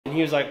And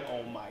he was like,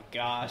 oh my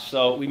gosh.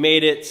 So we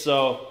made it,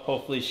 so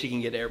hopefully she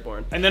can get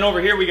airborne. And then over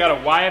here we got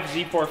a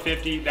YFZ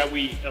 450 that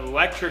we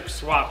electric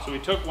swapped. So we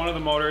took one of the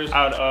motors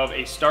out of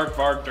a Stark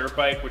Varg dirt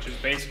bike, which is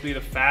basically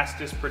the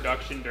fastest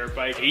production dirt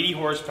bike. 80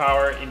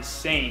 horsepower,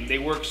 insane. They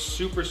work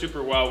super,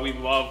 super well. We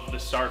love the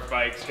Stark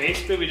bikes.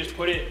 Basically, we just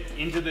put it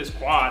into this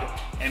quad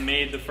and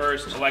made the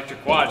first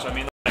electric quad. So I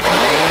mean,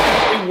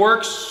 it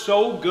works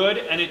so good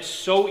and it's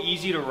so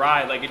easy to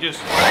ride. Like it just...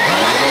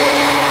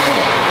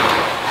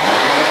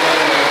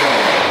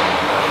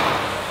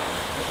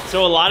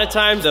 So a lot of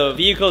times the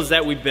vehicles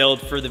that we build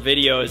for the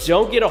videos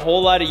don't get a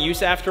whole lot of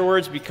use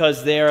afterwards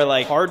because they're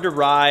like hard to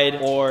ride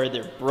or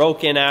they're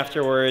broken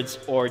afterwards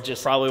or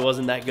just probably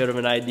wasn't that good of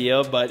an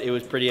idea, but it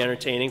was pretty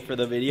entertaining for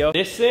the video.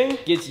 This thing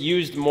gets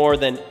used more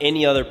than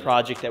any other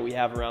project that we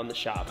have around the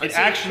shop. It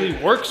actually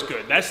works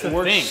good. That's the thing.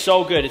 It works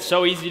so good. It's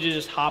so easy to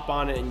just hop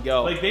on it and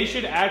go. Like they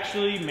should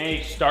actually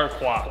make Stark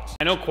quads.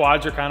 I know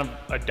quads are kind of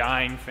a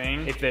dying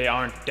thing if they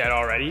aren't dead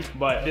already,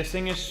 but this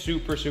thing is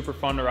super, super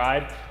fun to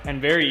ride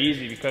and very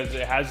easy because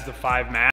it has the 5 mass.